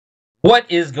What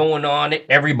is going on,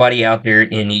 everybody out there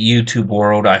in the YouTube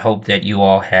world? I hope that you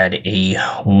all had a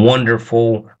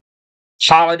wonderful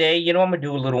holiday. I'm gonna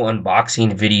do a little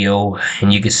unboxing video,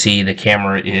 and you can see the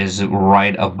camera is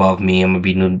right above me. I'm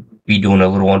gonna be doing a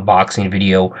little unboxing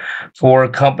video for a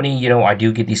company. I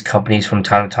do get these companies from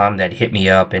time to time that hit me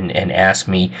up and ask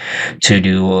me to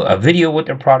do a video with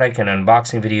their product, an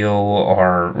unboxing video,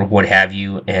 or what have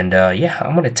you. And yeah,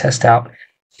 I'm gonna test out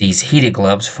these heated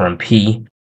gloves from PEEH.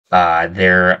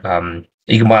 They're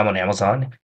you can buy them on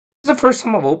Amazon. This is the first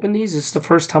time I've opened these. It's the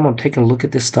first time I'm taking a look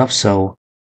at this stuff. So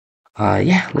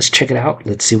yeah, let's check it out.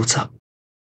 Let's see what's up.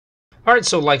 All right,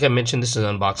 so like I mentioned, this is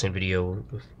an unboxing video.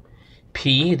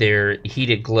 PEEH, they're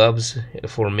heated gloves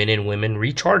for men and women,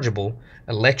 rechargeable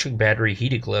electric battery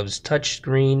heated gloves,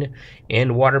 touchscreen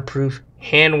and waterproof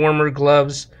hand warmer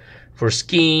gloves for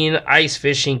skiing, ice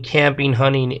fishing, camping,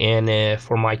 hunting, and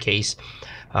for my case,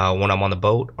 when I'm on the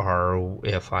boat, or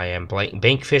if I am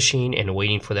bank fishing and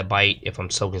waiting for the bite, if I'm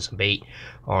soaking some bait,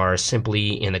 or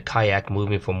simply in the kayak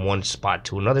moving from one spot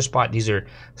to another spot. These are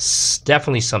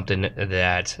definitely something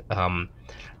that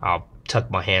I'll tuck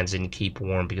my hands in and keep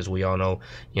warm, because we all know,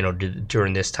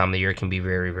 during this time of the year it can be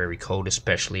very, very cold,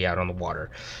 especially out on the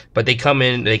water. But they come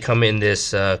in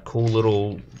this cool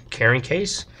little carrying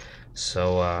case.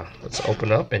 So let's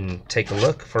open up and take a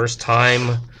look. First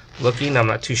time looking. I'm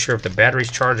not too sure if the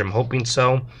battery's charged. I'm hoping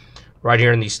so. Right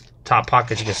here in these top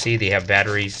pockets, you can see they have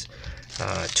batteries,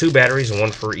 2 batteries,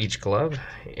 one for each glove.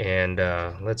 And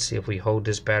let's see if we hold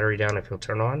this battery down, if it'll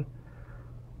turn on.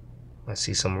 I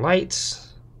see some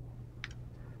lights.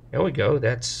 There we go.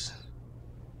 They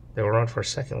were on for a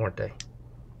second, weren't they?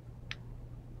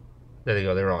 There they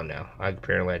go. They're on now.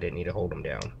 Apparently I didn't need to hold them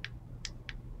down.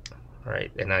 All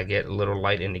right, and I get a little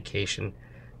light indication.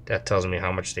 That tells me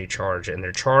how much they charge, and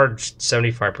they're charged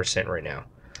 75% right now.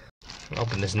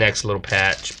 Open this next little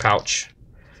pouch.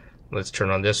 Let's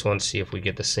turn on this one, see if we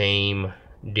get the same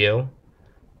deal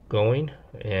going.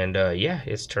 And yeah,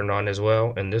 it's turned on as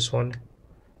well. And this one,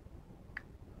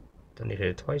 don't need to hit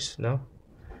it twice. No.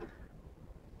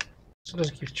 So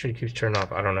it keeps turning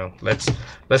off. I don't know. Let's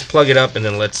plug it up and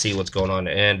then let's see what's going on.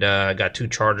 And I got 2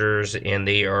 chargers, and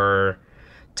they are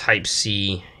Type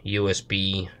C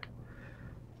USB.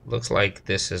 Looks like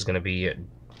this is going to be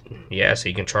yeah, so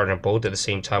you can charge them both at the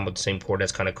same time with the same cord.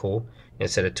 That's kind of cool,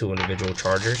 instead of 2 individual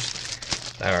chargers,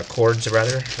 cords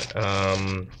rather.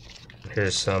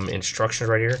 Here's some instructions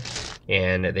right here,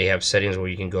 and they have settings where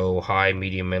you can go high,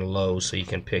 medium, and low, so you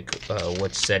can pick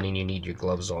what setting you need your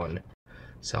gloves on.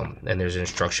 So, and there's an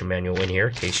instruction manual in here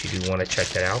in case you do want to check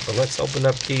that out. But let's open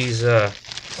up these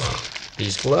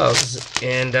gloves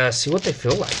and see what they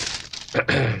feel like.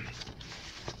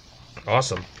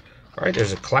 Awesome. All right,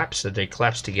 there's a clasp that they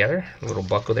clasp together, a little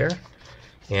buckle there,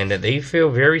 and they feel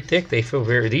very thick. These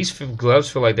gloves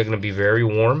feel like they're going to be very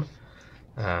warm.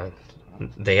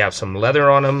 They have some leather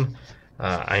on them.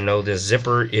 I know this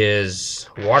zipper is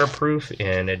waterproof,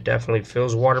 and it definitely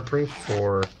feels waterproof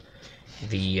for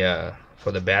the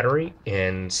battery.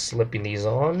 And slipping these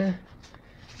on,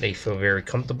 they feel very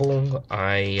comfortable.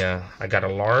 I got a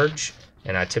large,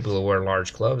 and I typically wear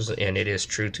large gloves, and it is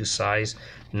true to size.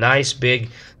 Nice big.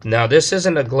 Now this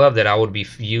isn't a glove that I would be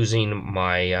using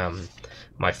my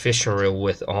my fishing reel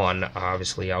with on.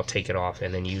 Obviously I'll take it off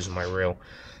and then use my reel,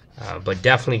 but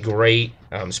definitely great,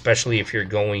 especially if you're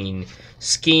going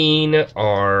skiing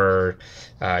or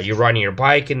you're riding your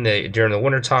bike during the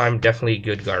winter time. Definitely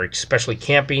good guard, especially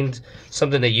camping,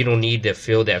 something that you don't need to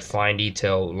feel that fine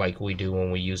detail like we do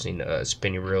when we're using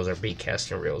spinning reels or bait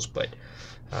casting reels. But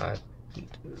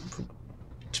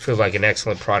feels like an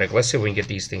excellent product. Let's see if we can get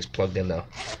these things plugged in though.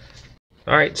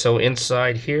 All right, so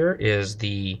inside here is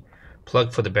the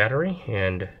plug for the battery,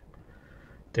 and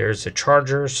there's a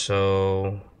charger.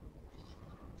 So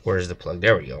where's the plug?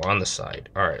 There we go, on the side.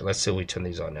 All right, let's see if we turn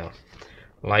these on now.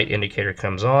 Light indicator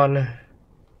comes on.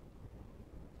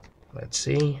 Let's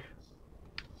see.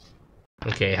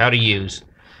 Okay, how to use.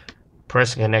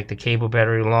 Press and connect the cable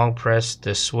battery. Long press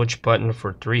the switch button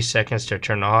for 3 seconds to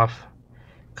turn off.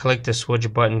 Click the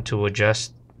switch button to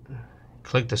adjust.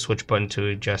 Click the switch button to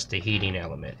adjust the heating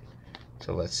element.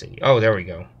 So let's see. Oh, there we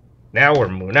go. Now we're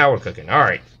moving. Now we're cooking. All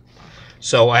right.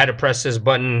 So I had to press this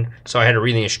button. So I had to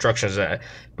read the instructions.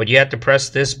 But you have to press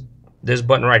this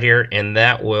button right here, and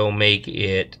that will make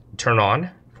it turn on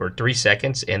for 3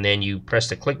 seconds. And then you press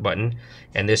the click button,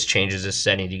 and this changes the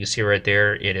setting. You can see right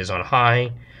there, it is on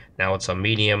high. Now it's on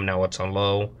medium. Now it's on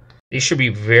low. These should be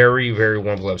very, very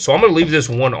warm gloves. So I'm going to leave this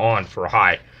one on for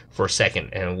high for a second,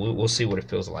 and we'll see what it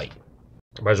feels like.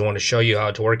 I just want to show you how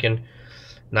it's working.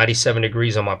 97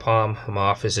 degrees on my palm. My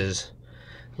office is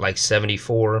like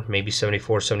 74, maybe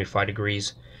 74, 75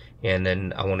 degrees. And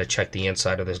then I want to check the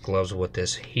inside of this gloves with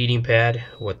this heating pad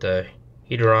with the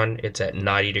heater on. It's at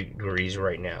 90 degrees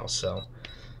right now. So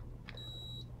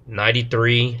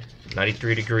 93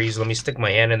 degrees. Let me stick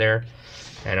my hand in there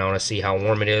and I want to see how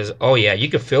warm it is. Oh yeah, you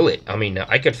could feel it. I mean,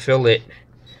 I could feel it.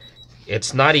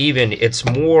 It's not even, it's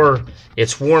more,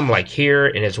 it's warm like here,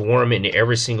 and it's warm in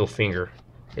every single finger.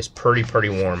 It's pretty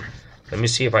warm. Let me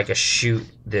see if I can shoot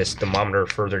this thermometer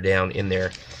further down in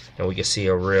there and we can see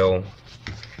a real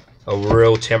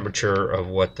temperature of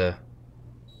what it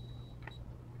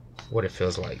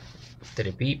feels like. Did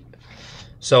it beep?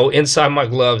 So inside my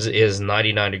gloves is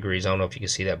 99 degrees. I don't know if you can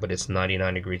see that, but it's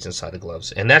 99 degrees inside the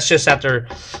gloves. And that's just after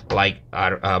like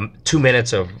 2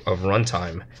 minutes of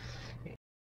runtime.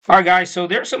 All right, guys. So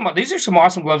these are some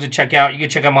awesome gloves to check out. You can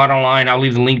check them out online. I'll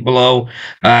leave the link below.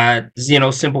 You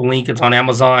know, simple link. It's on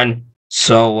Amazon.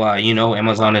 So, you know,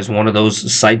 Amazon is one of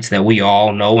those sites that we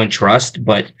all know and trust.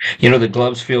 But, you know, the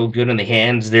gloves feel good in the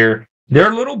hands. They're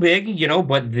a little big, you know,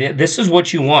 but this is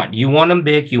what you want. You want them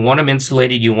big. You want them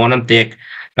insulated. You want them thick,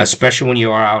 especially when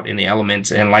you are out in the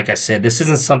elements. And like I said, this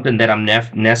isn't something that I'm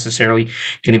necessarily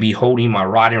going to be holding my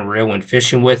rod and reel and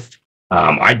fishing with.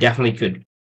 I definitely could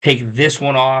take this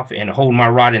one off and hold my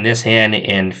rod in this hand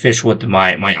and fish with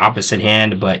my opposite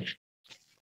hand. But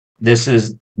this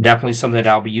is definitely something that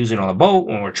I'll be using on a boat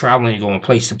when we're traveling and going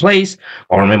place to place,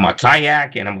 or I'm in my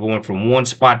kayak and I'm going from one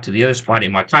spot to the other spot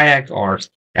in my kayak, or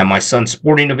at my son's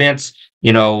sporting events,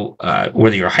 you know,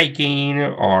 whether you're hiking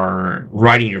or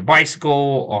riding your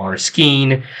bicycle or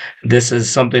skiing, this is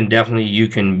something definitely you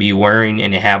can be wearing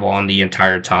and have on the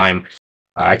entire time.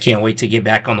 I can't wait to get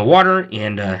back on the water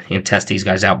and test these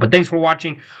guys out. But thanks for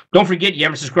watching. Don't forget, you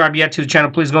haven't subscribed yet to the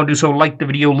channel, please go and do so. Like the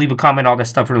video, leave a comment, all that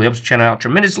stuff really helps the channel out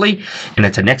tremendously. And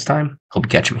until next time, hope you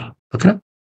catch me. Looking up.